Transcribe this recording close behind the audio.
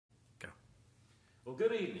Well,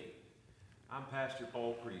 good evening. I'm Pastor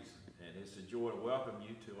Paul Priest, and it's a joy to welcome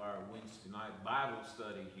you to our Wednesday night Bible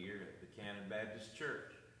study here at the Canon Baptist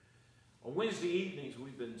Church. On Wednesday evenings,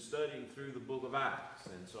 we've been studying through the book of Acts,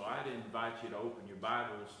 and so I'd invite you to open your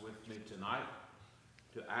Bibles with me tonight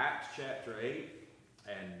to Acts chapter 8,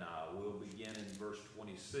 and we'll begin in verse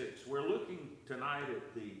 26. We're looking tonight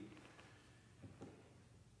at the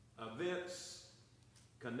events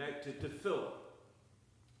connected to Philip,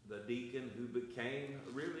 the deacon who became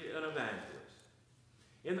really an evangelist.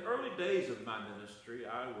 In the early days of my ministry,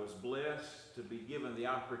 I was blessed to be given the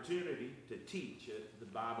opportunity to teach at the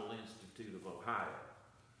Bible Institute of Ohio.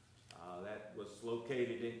 That was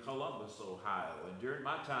located in Columbus, Ohio, and during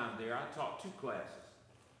my time there, I taught two classes.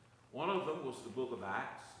 One of them was the book of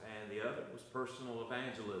Acts, and the other was personal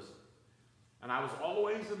evangelism. And I was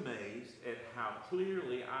always amazed at how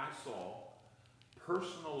clearly I saw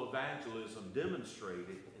personal evangelism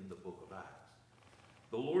demonstrated in the book of Acts.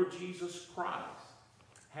 The Lord Jesus Christ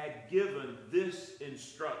had given this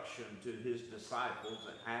instruction to his disciples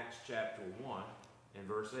in Acts chapter 1 and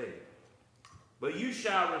verse 8. But you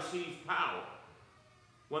shall receive power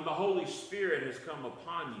when the Holy Spirit has come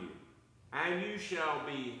upon you, and you shall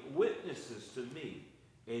be witnesses to me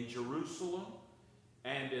in Jerusalem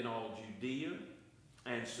and in all Judea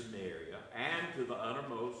and Samaria and to the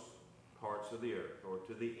uttermost parts of the earth, or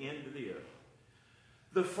to the end of the earth.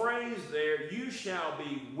 The phrase there, you shall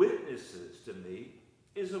be witnesses to me,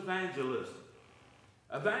 is evangelism.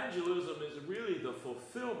 Evangelism is really the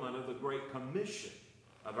fulfillment of the Great Commission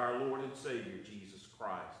of our Lord and Savior, Jesus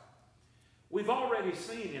Christ. We've already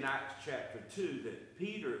seen in Acts chapter 2 that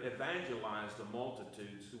Peter evangelized the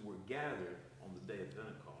multitudes who were gathered on the day of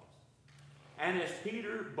Pentecost. And as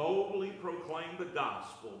Peter boldly proclaimed the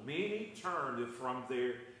gospel, many turned from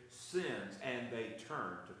their sins and they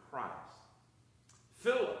turned to Christ.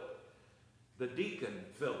 Philip, the deacon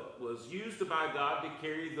Philip, was used by God to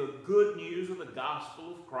carry the good news of the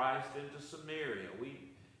gospel of Christ into Samaria. We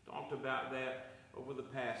talked about that over the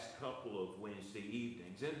past couple of Wednesday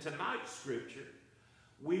evenings. In tonight's scripture,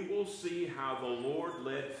 we will see how the Lord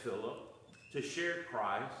led Philip to share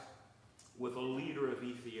Christ with a leader of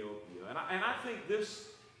Ethiopia. And I think this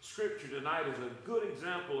scripture tonight is a good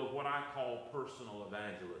example of what I call personal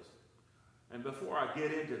evangelism. And before I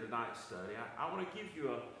get into tonight's study, I want to give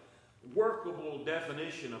you a workable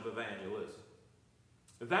definition of evangelism.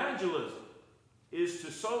 Evangelism is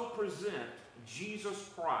to so present Jesus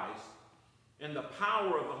Christ in the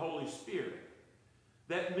power of the Holy Spirit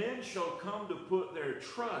that men shall come to put their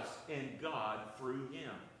trust in God through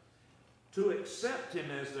him, to accept him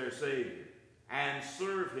as their Savior and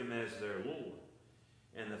serve him as their Lord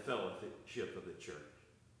in the fellowship of the church.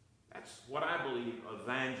 That's what I believe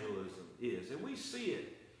evangelism is. And we see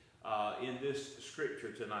it in this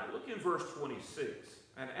scripture tonight. Look in verse 26,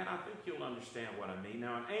 and I think you'll understand what I mean.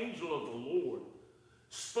 Now, an angel of the Lord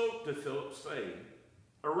spoke to Philip, saying,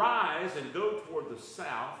 Arise and go toward the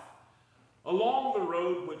south, along the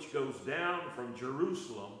road which goes down from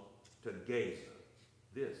Jerusalem to Gaza.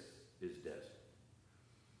 This is desert.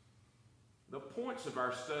 The points of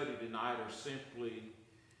our study tonight are simply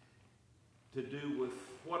to do with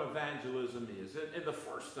what evangelism is. And the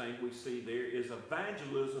first thing we see there is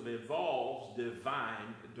evangelism involves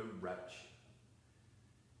divine direction.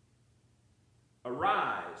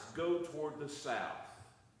 Arise, go toward the south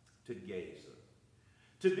to Gaza.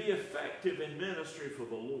 To be effective in ministry for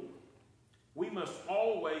the Lord, we must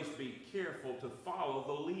always be careful to follow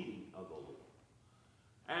the leading of the Lord.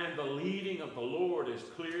 And the leading of the Lord is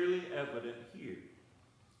clearly evident here.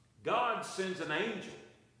 God sends an angel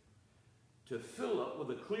to Philip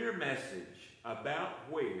with a clear message about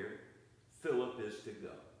where Philip is to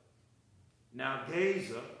go. Now,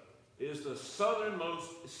 Gaza is the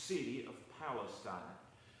southernmost city of Palestine.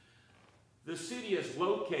 The city is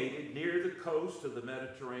located near the coast of the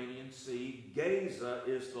Mediterranean Sea. Gaza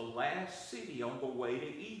is the last city on the way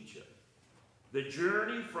to Egypt. The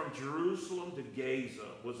journey from Jerusalem to Gaza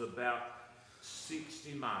was about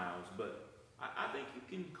 60 miles, but I think you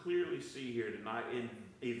can clearly see here tonight,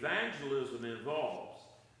 evangelism involves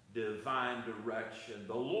divine direction.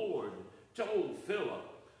 The Lord told Philip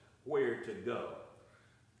where to go.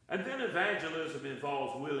 And then evangelism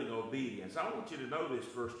involves willing obedience. I want you to notice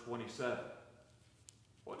verse 27.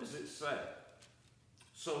 What does it say?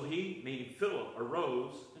 So he, meaning Philip,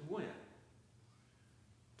 arose and went.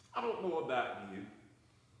 I don't know about you.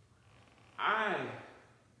 I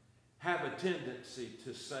have a tendency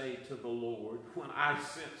to say to the Lord, when I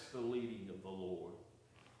sense the leading of the Lord,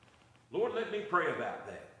 Lord, let me pray about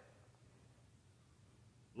that.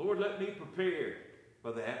 Lord, let me prepare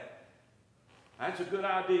for that. That's a good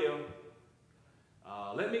idea.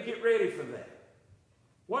 Let me get ready for that.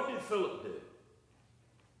 What did Philip do?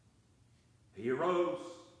 He arose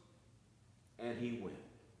and he went.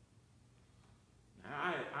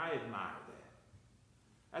 Now, I admire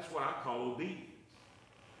that. That's what I call obedience.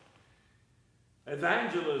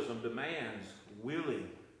 Evangelism demands willing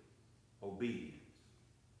obedience.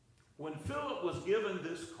 When Philip was given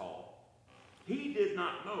this call, he did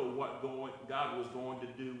not know what God was going to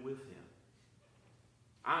do with him.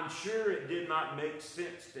 I'm sure it did not make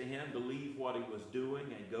sense to him to leave what he was doing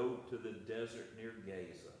and go to the desert near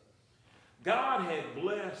Gaza. God had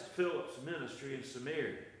blessed Philip's ministry in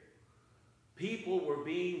Samaria. People were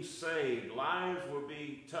being saved. Lives were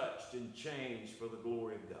being touched and changed for the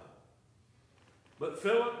glory of God. But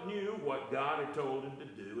Philip knew what God had told him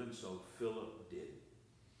to do, and so Philip did.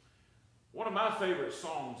 One of my favorite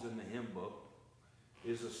songs in the hymn book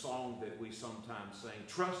is a song that we sometimes sing,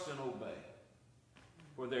 Trust and Obey.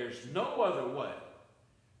 For there's no other way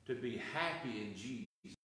to be happy in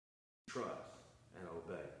Jesus. Trust and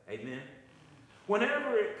obey. Amen?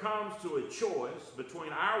 Whenever it comes to a choice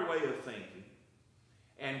between our way of thinking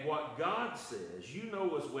and what God says, you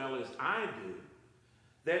know as well as I do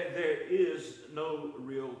that there is no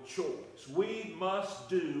real choice. We must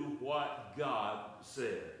do what God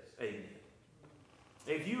says. Amen.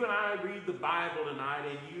 If you and I read the Bible tonight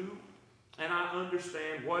and I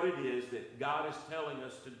understand what it is that God is telling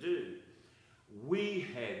us to do, we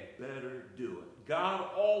had better do it. God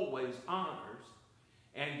always honors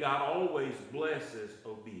and God always blesses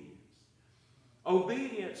obedience.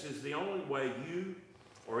 Obedience is the only way you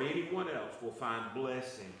or anyone else will find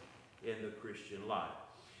blessing in the Christian life.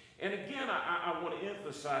 And again, I want to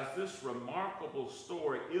emphasize this remarkable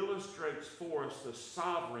story illustrates for us the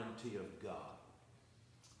sovereignty of God.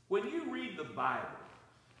 When you read the Bible,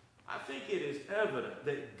 I think it is evident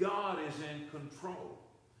that God is in control.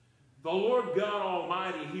 The Lord God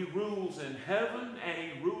Almighty, He rules in heaven and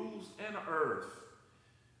He rules in earth.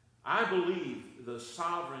 I believe the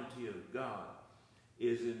sovereignty of God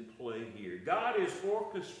is in play here. God is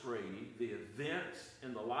orchestrating the events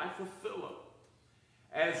in the life of Philip,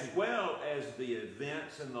 as well as the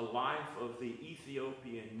events in the life of the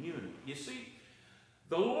Ethiopian eunuch. You see,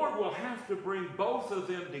 the Lord will have to bring both of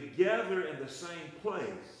them together in the same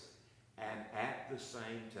place and at the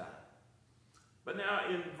same time. But now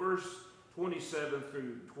in verse 27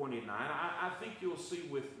 through 29, I think you'll see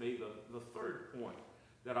with me the third point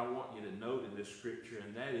that I want you to note in this scripture,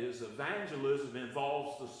 and that is evangelism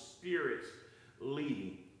involves the Spirit's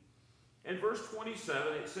leading. In verse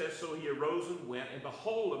 27, it says, So he arose and went, and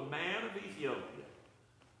behold, a man of Ethiopia,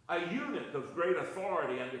 a eunuch of great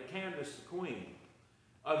authority under Candace the queen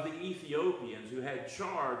of the Ethiopians, who had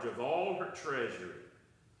charge of all her treasury,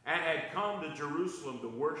 and had come to Jerusalem to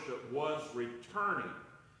worship, was returning.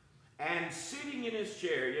 And sitting in his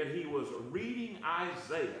chariot, he was reading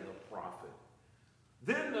Isaiah the prophet.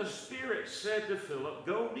 Then the Spirit said to Philip,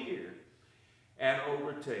 Go near and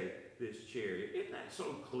overtake this chariot. Isn't that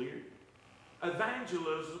so clear?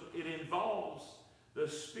 Evangelism, it involves the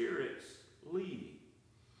Spirit's leading.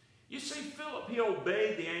 You see, Philip, he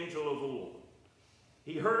obeyed the angel of the Lord.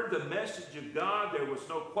 He heard the message of God. There was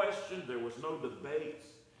no question. There was no debates.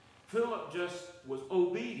 Philip just was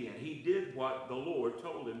obedient. He did what the Lord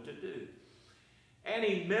told him to do. And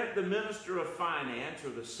he met the minister of finance,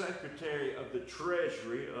 or the secretary of the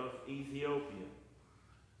treasury of Ethiopia.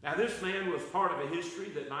 Now, this man was part of a history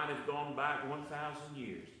that might have gone back 1,000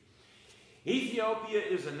 years. Ethiopia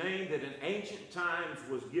is a name that in ancient times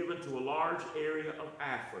was given to a large area of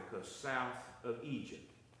Africa, south of Egypt.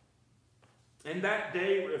 And that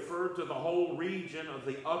day referred to the whole region of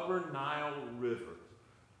the upper Nile River,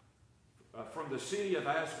 from the city of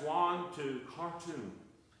Aswan to Khartoum.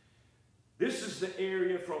 This is the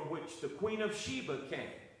area from which the Queen of Sheba came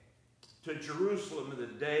to Jerusalem in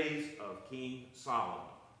the days of King Solomon.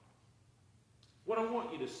 What I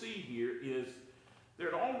want you to see here is there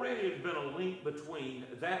had already been a link between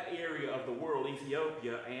that area of the world,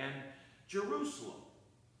 Ethiopia, and Jerusalem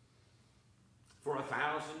for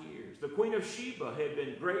 1,000 years. The Queen of Sheba had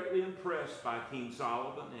been greatly impressed by King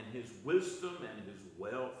Solomon and his wisdom and his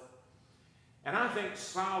wealth. And I think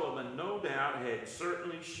Solomon, no doubt, had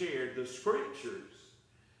certainly shared the scriptures,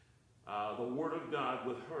 the Word of God,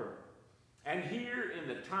 with her. And here in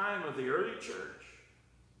the time of the early church,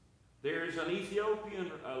 there is an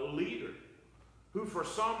Ethiopian leader who for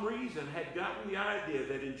some reason had gotten the idea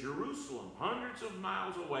that in Jerusalem, hundreds of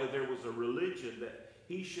miles away, there was a religion that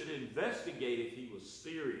he should investigate if he was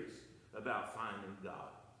serious about finding God.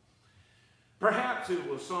 Perhaps it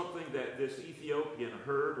was something that this Ethiopian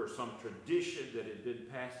heard, or some tradition that had been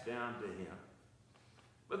passed down to him.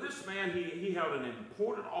 But this man, he held an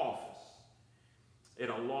important office in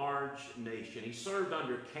a large nation. He served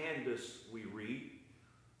under Candace, we read.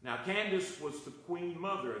 Now, Candace was the queen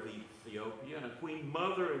mother of Ethiopia, and a queen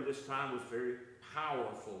mother in this time was very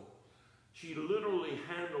powerful. She literally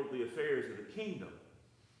handled the affairs of the kingdom.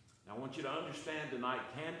 Now, I want you to understand tonight,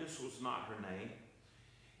 Candace was not her name.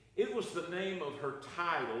 It was the name of her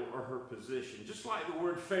title or her position, just like the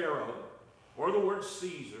word Pharaoh or the word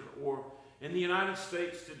Caesar, or in the United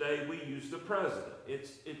States today, we use the president.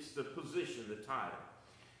 It's the position, the title.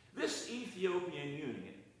 This Ethiopian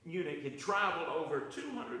eunuch had traveled over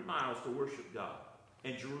 200 miles to worship God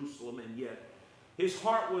in Jerusalem, and yet his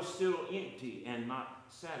heart was still empty and not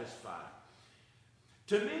satisfied.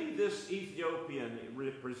 To me, this Ethiopian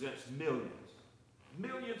represents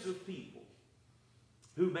millions of people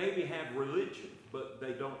who maybe have religion, but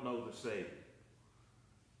they don't know the Savior.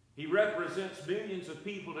 He represents millions of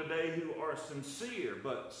people today who are sincere,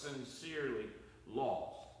 but sincerely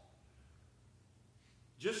lost.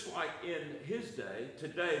 Just like in his day,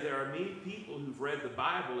 today there are many people who've read the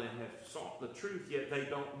Bible and have sought the truth, yet they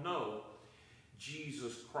don't know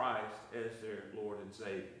Jesus Christ as their Lord and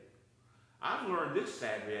Savior. I've learned this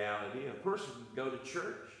sad reality. A person can go to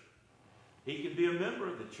church. He could be a member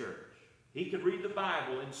of the church. He could read the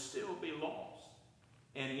Bible and still be lost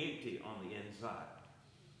and empty on the inside.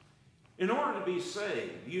 In order to be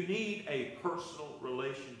saved, you need a personal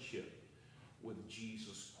relationship with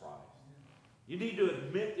Jesus Christ. You need to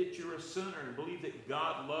admit that you're a sinner and believe that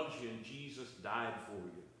God loves you and Jesus died for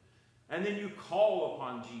you. And then you call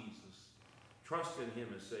upon Jesus, trust in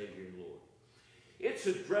him as Savior and Lord. It's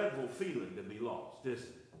a dreadful feeling to be lost, isn't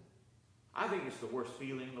it? I think it's the worst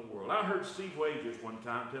feeling in the world. I heard Steve Wagers one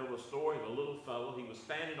time tell the story of a little fellow. He was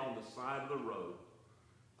standing on the side of the road.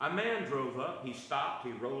 A man drove up. He stopped.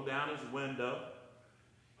 He rolled down his window.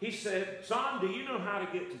 He said, "Son, do you know how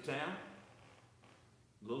to get to town?"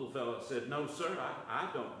 The little fellow said, "No, sir, I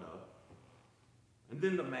don't know." And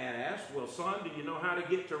then the man asked, "Well, son, do you know how to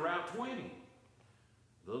get to Route 20?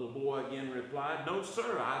 The little boy again replied, "No,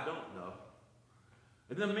 sir, I don't know."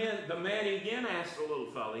 And the man again asked the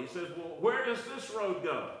little fellow, he said, "Well, where does this road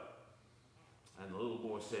go?" And the little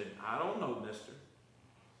boy said, "I don't know, mister."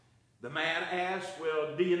 The man asked,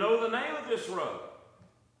 "Well, do you know the name of this road?"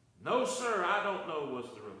 "No, sir, I don't know," was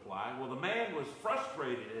the reply. Well, the man was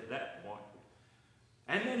frustrated at that point.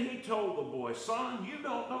 And then he told the boy, "Son, you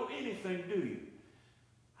don't know anything, do you?"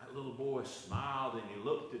 That little boy smiled and he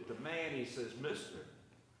looked at the man. He says, "Mister,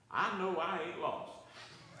 I know I ain't lost."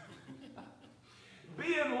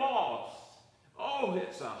 Being lost, oh,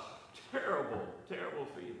 it's a terrible, terrible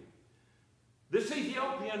feeling. This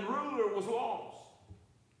Ethiopian ruler was lost.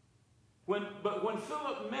 But when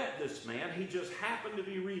Philip met this man, he just happened to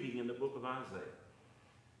be reading in the book of Isaiah.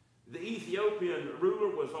 The Ethiopian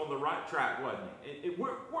ruler was on the right track, wasn't he?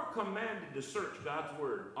 We're commanded to search God's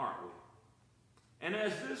word, aren't we? And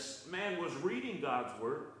as this man was reading God's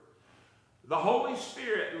word, the Holy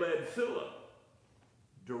Spirit led Philip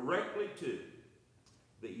directly to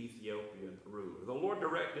the Ethiopian ruler. The Lord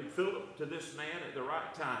directed Philip to this man at the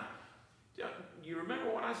right time. You remember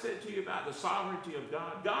what I said to you about the sovereignty of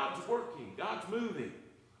God? God's working. God's moving.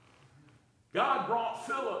 God brought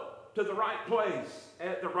Philip to the right place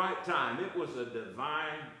at the right time. It was a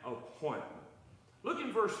divine appointment. Look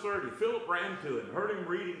in verse 30. Philip ran to him, heard him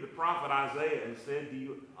reading the prophet Isaiah, and said, "Do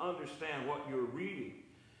you understand what you're reading?"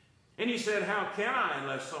 And he said, "How can I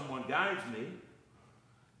unless someone guides me?"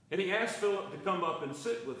 And he asked Philip to come up and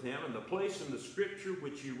sit with him. And the place in the scripture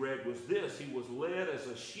which he read was this: "He was led as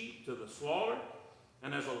a sheep to the slaughter,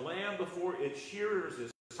 and as a lamb before its shearers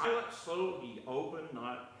is silent, so he opened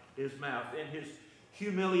not his mouth." In his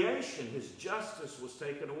humiliation, his justice was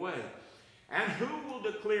taken away. And who will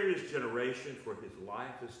declare his generation? For his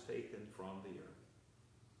life is taken from the earth.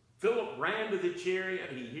 Philip ran to the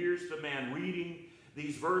chariot. He hears the man reading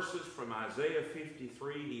these verses from Isaiah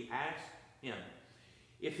 53. He asked him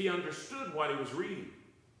if he understood what he was reading.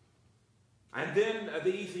 And then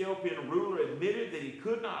the Ethiopian ruler admitted that he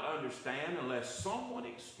could not understand unless someone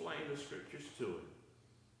explained the scriptures to him.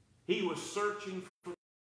 He was searching for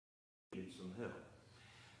some help.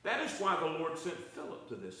 That is why the Lord sent Philip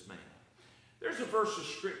to this man. There's a verse of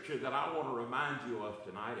scripture that I want to remind you of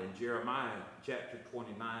tonight in Jeremiah chapter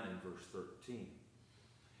 29 and verse 13.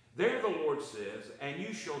 There the Lord says, "And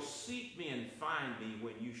you shall seek me and find me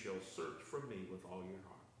when you shall search for me with all your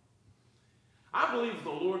heart." I believe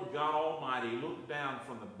the Lord God Almighty looked down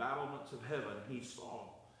from the battlements of heaven. He saw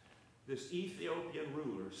this Ethiopian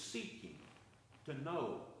ruler seeking to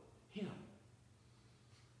know him.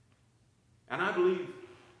 And I believe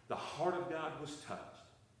the heart of God was touched.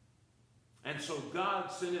 And so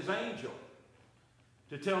God sent his angel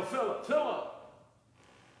to tell Philip, Philip,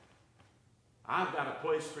 I've got a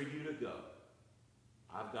place for you to go.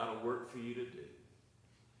 I've got a work for you to do.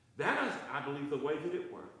 That is, I believe, the way that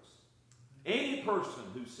it works. Any person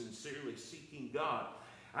who's sincerely seeking God,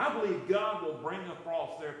 I believe God will bring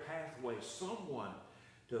across their pathway someone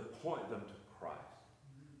to point them to Christ.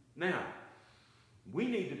 Now, we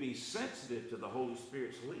need to be sensitive to the Holy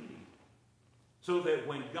Spirit's leading so that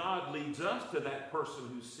when God leads us to that person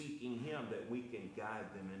who's seeking him, that we can guide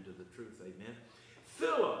them into the truth. Amen.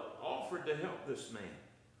 Philip offered to help this man.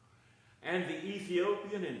 And the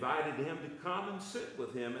Ethiopian invited him to come and sit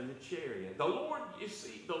with him in the chariot. The Lord, you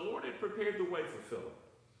see, the Lord had prepared the way for Philip.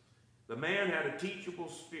 The man had a teachable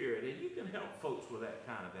spirit, and you can help folks with that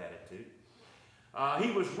kind of attitude.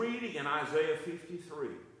 He was reading in Isaiah 53.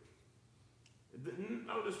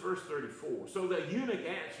 Notice verse 34. So the eunuch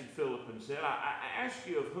answered Philip and said, I ask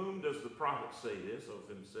you, of whom does the prophet say this, of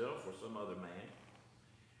himself or some other man?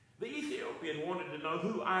 The Ethiopian wanted to know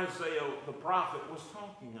who Isaiah the prophet was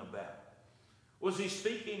talking about. Was he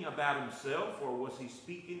speaking about himself, or was he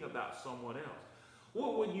speaking about someone else?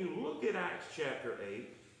 Well, when you look at Acts chapter 8,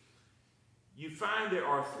 you find there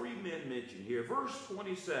are three men mentioned here. Verse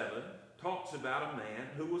 27 talks about a man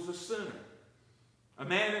who was a sinner. A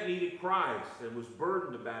man that needed Christ and was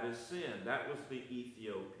burdened about his sin. That was the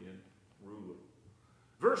Ethiopian ruler.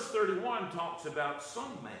 Verse 31 talks about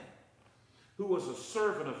some man who was a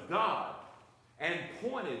servant of God and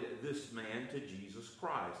pointed this man to Jesus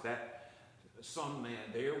Christ. That some man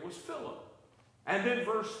there was Philip. And then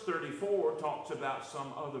verse 34 talks about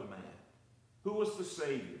some other man who was the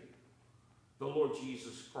Savior, the Lord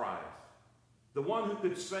Jesus Christ, the one who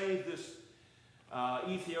could save this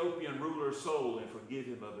Ethiopian ruler's soul and forgive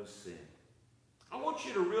him of his sin. I want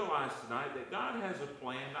you to realize tonight that God has a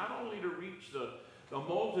plan not only to reach the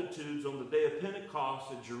multitudes on the day of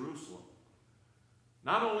Pentecost in Jerusalem,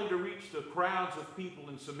 not only to reach the crowds of people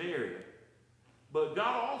in Samaria, but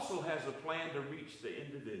God also has a plan to reach the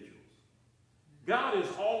individuals. God is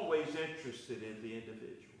always interested in the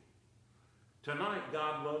individual. Tonight,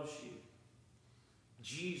 God loves you.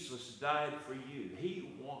 Jesus died for you.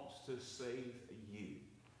 He wants to save you.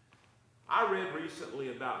 I read recently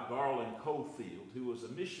about Garland Cofield, who was a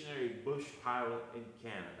missionary bush pilot in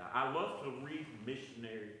Canada. I love to read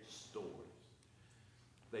missionary stories.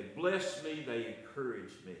 They bless me, they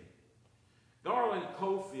encourage me. Garland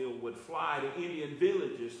Cofield would fly to Indian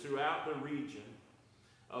villages throughout the region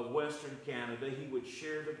of Western Canada. He would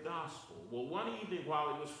share the gospel. Well, one evening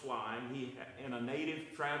while he was flying, he and a native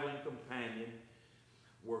traveling companion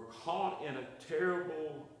were caught in a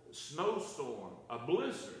terrible snowstorm, a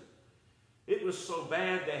blizzard. It was so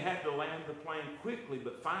bad they had to land the plane quickly,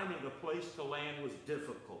 but finding a place to land was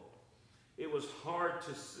difficult. It was hard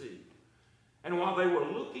to see. And while they were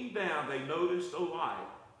looking down, they noticed a light.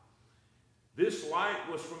 This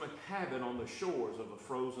light was from a cabin on the shores of a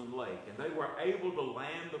frozen lake, and they were able to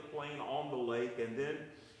land the plane on the lake, and then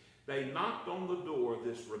they knocked on the door of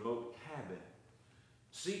this remote cabin,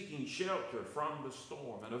 seeking shelter from the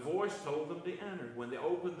storm, and a voice told them to enter. When they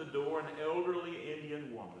opened the door, an elderly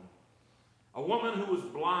Indian woman, a woman who was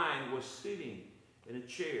blind, was sitting in a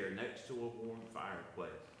chair next to a warm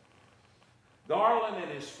fireplace. Garland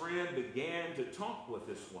and his friend began to talk with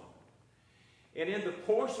this woman. And in the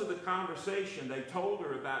course of the conversation, they told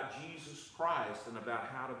her about Jesus Christ and about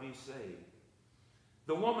how to be saved.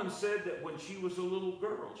 The woman said that when she was a little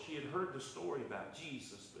girl, she had heard the story about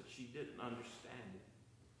Jesus, but she didn't understand it.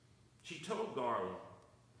 She told Garland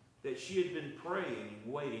that she had been praying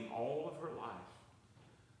and waiting all of her life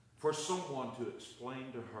for someone to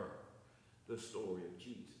explain to her the story of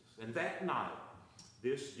Jesus. And that night,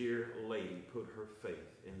 this dear lady put her faith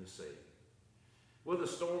in the Savior. Well, the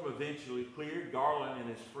storm eventually cleared. Garland and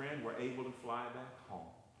his friend were able to fly back home.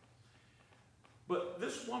 But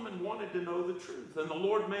this woman wanted to know the truth, and the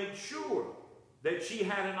Lord made sure that she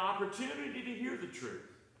had an opportunity to hear the truth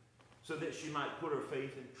so that she might put her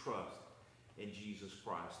faith and trust in Jesus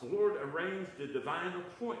Christ. The Lord arranged a divine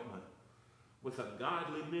appointment with a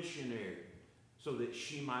godly missionary so that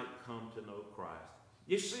she might come to know Christ.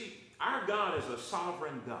 You see, our God is a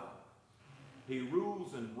sovereign God. He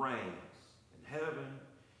rules and reigns in heaven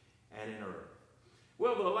and in earth.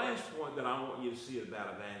 Well, the last point that I want you to see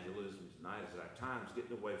about evangelism tonight, as our time's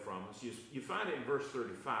getting away from us, you find it in verse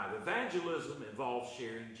 35. Evangelism involves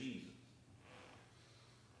sharing Jesus.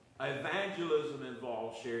 Evangelism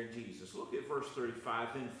involves sharing Jesus. Look at verse 35.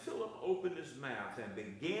 Then Philip opened his mouth and,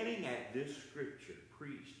 beginning at this scripture,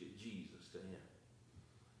 preached Jesus to him.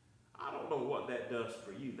 I don't know what that does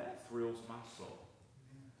for you. That thrills my soul.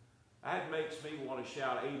 That makes me want to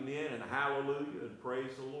shout amen and hallelujah and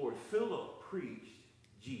praise the Lord. Philip preached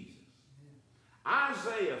Jesus.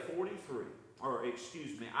 Isaiah 53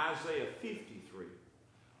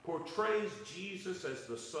 portrays Jesus as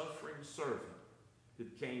the suffering servant who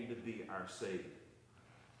came to be our Savior.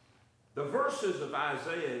 The verses of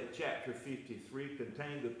Isaiah chapter 53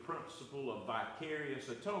 contain the principle of vicarious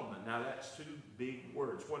atonement. Now that's two big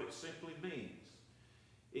words. What it simply means,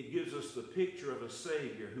 it gives us the picture of a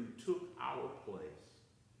Savior who took our place,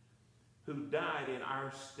 who died in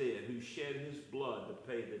our stead, who shed his blood to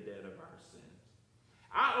pay the debt of our sins.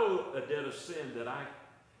 I owe a debt of sin that I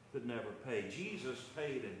could never pay. Jesus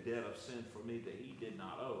paid a debt of sin for me that he did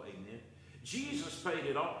not owe. Amen. Jesus paid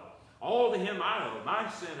it all. All to him I owe. My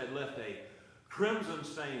sin had left a crimson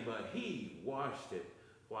stain, but he washed it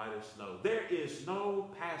white as snow. There is no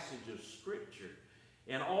passage of Scripture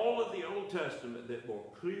in all of the Old Testament that more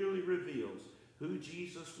clearly reveals who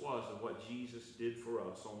Jesus was and what Jesus did for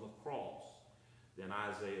us on the cross than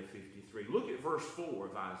Isaiah 53. Look at verse 4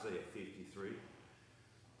 of Isaiah 53.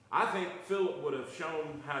 I think Philip would have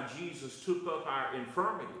shown how Jesus took up our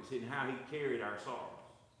infirmities and how he carried our sorrows.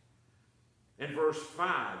 In verse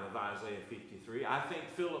 5 of Isaiah 53, I think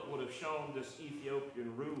Philip would have shown this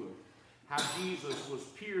Ethiopian ruler how Jesus was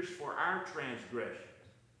pierced for our transgressions,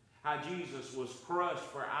 how Jesus was crushed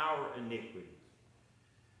for our iniquities.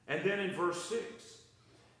 And then in verse 6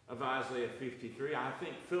 of Isaiah 53, I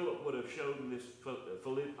think Philip would have shown this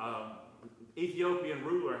Ethiopian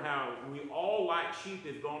ruler how we all like sheep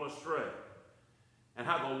have gone astray, and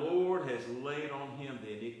how the Lord has laid on him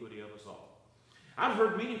the iniquity of us all. I've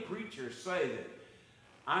heard many preachers say that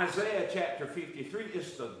Isaiah chapter 53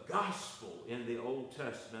 is the gospel in the Old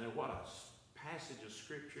Testament, and what a passage of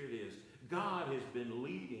Scripture it is. God has been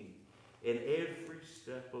leading in every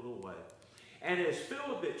step of the way. And as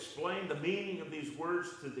Philip explained the meaning of these words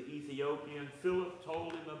to the Ethiopian, Philip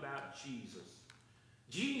told him about Jesus.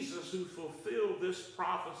 Jesus who fulfilled this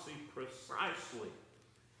prophecy precisely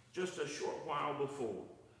just a short while before.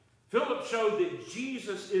 Philip showed that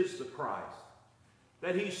Jesus is the Christ,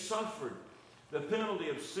 that he suffered the penalty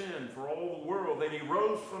of sin for all the world, that he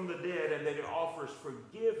rose from the dead, and that he offers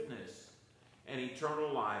forgiveness and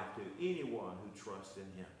eternal life to anyone who trusts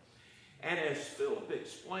in him. And as Philip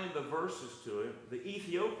explained the verses to him, the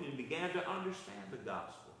Ethiopian began to understand the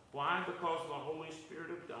gospel. Why? Because the Holy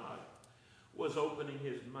Spirit of God was opening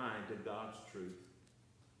his mind to God's truth.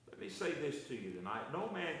 Let me say this to you tonight. No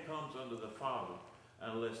man comes unto the Father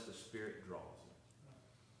unless the Spirit draws him.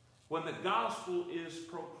 When the gospel is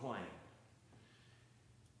proclaimed,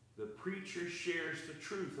 the preacher shares the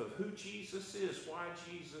truth of who Jesus is, why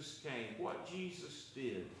Jesus came, what Jesus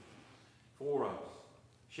did for us,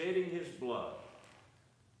 shedding his blood,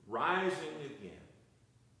 rising again.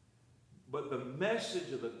 But the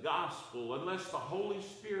message of the gospel, unless the Holy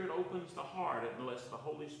Spirit opens the heart, unless the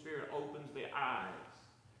Holy Spirit opens the eyes,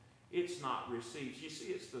 it's not received. You see,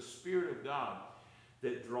 it's the Spirit of God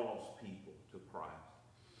that draws people to Christ.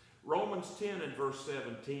 Romans 10 and verse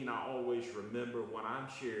 17, I always remember when I'm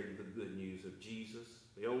sharing the good news of Jesus,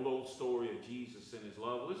 the old story of Jesus and his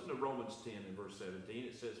love. Listen to Romans 10 and verse 17.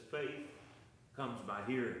 It says, faith comes by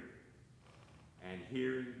hearing, and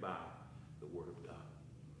hearing by the Word of God.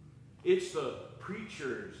 It's the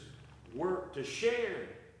preacher's work to share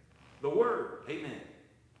the Word. Amen.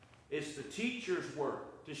 It's the teacher's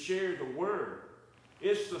work to share the Word.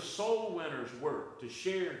 It's the soul winner's work to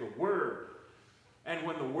share the Word. And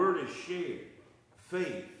when the Word is shared,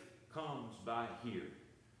 faith comes by hearing.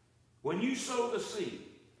 When you sow the seed,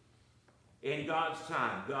 in God's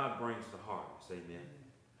time, God brings the harvest. Amen.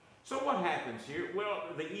 So what happens here? Well,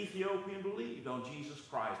 the Ethiopian believed on Jesus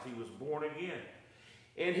Christ. He was born again.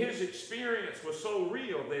 And his experience was so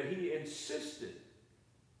real that he insisted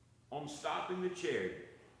on stopping the chariot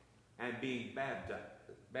and being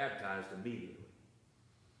baptized immediately.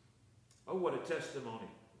 Oh, what a testimony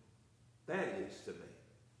that is to me.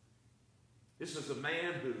 This is a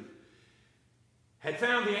man who had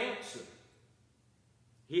found the answer.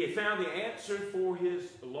 He had found the answer for his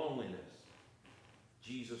loneliness,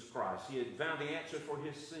 Jesus Christ. He had found the answer for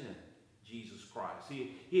his sin, Jesus Christ.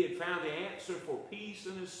 He had found the answer for peace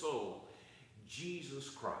in his soul, Jesus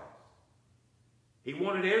Christ. He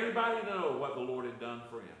wanted everybody to know what the Lord had done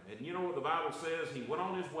for him. And you know what the Bible says? He went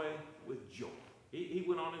on his way with joy. He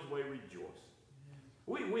went on his way rejoicing.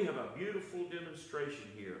 We have a beautiful demonstration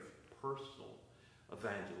here of personal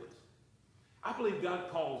evangelism. I believe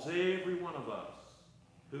God calls every one of us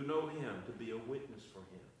who know him to be a witness for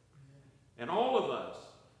him. And all of us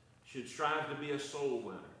should strive to be a soul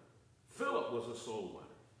winner. Philip was a soul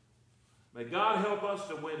winner. May God help us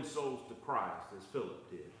to win souls to Christ as Philip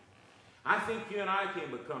did. I think you and I can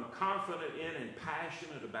become confident in and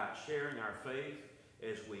passionate about sharing our faith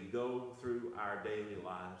as we go through our daily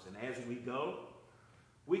lives. And as we go,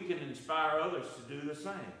 we can inspire others to do the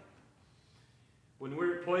same. When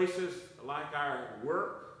we're at places like our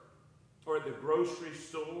work, or at the grocery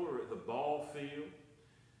store, or at the ball field,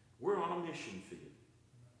 we're on a mission field.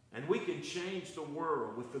 And we can change the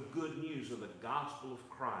world with the good news of the gospel of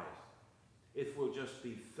Christ if we'll just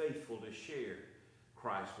be faithful to share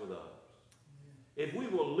Christ with others. If we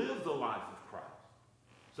will live the life of Christ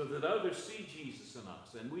so that others see Jesus in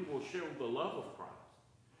us and we will show the love of Christ,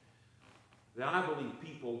 then I believe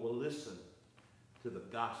people will listen to the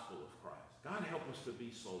gospel of Christ. God help us to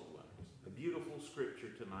be soul winners. A beautiful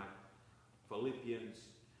scripture tonight, Philippians,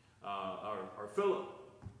 or Philip,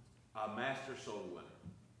 a master soul winner.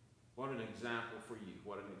 What an example for you.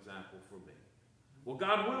 What an example for me. Well,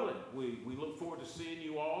 God willing, we look forward to seeing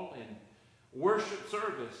you all in worship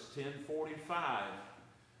service, 10:45.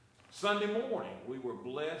 Sunday morning, we were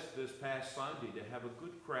blessed this past Sunday to have a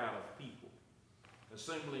good crowd of people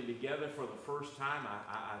assembling together for the first time,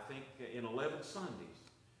 I think, in 11 Sundays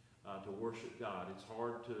to worship God. It's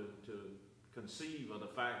hard to conceive of the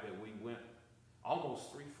fact that we went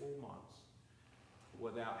almost 3-4 months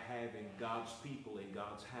without having God's people in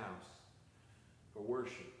God's house for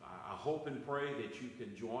worship. I hope and pray that you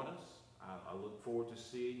can join us. I look forward to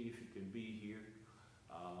seeing you if you can be here.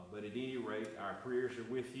 But at any rate, our prayers are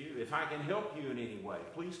with you. If I can help you in any way,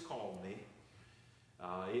 please call me.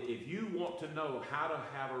 If you want to know how to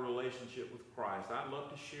have a relationship with Christ, I'd love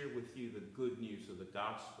to share with you the good news of the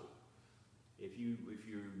gospel. If you're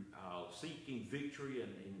seeking victory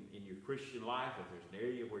in your Christian life, if there's an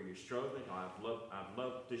area where you're struggling, I'd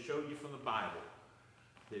love to show you from the Bible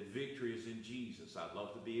that victory is in Jesus. I'd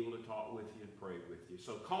love to be able to talk with you and pray with you.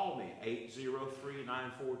 So call me,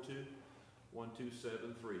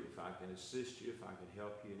 803-942-1273, if I can assist you, if I can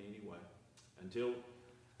help you in any way. Until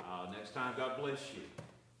next time, God bless you.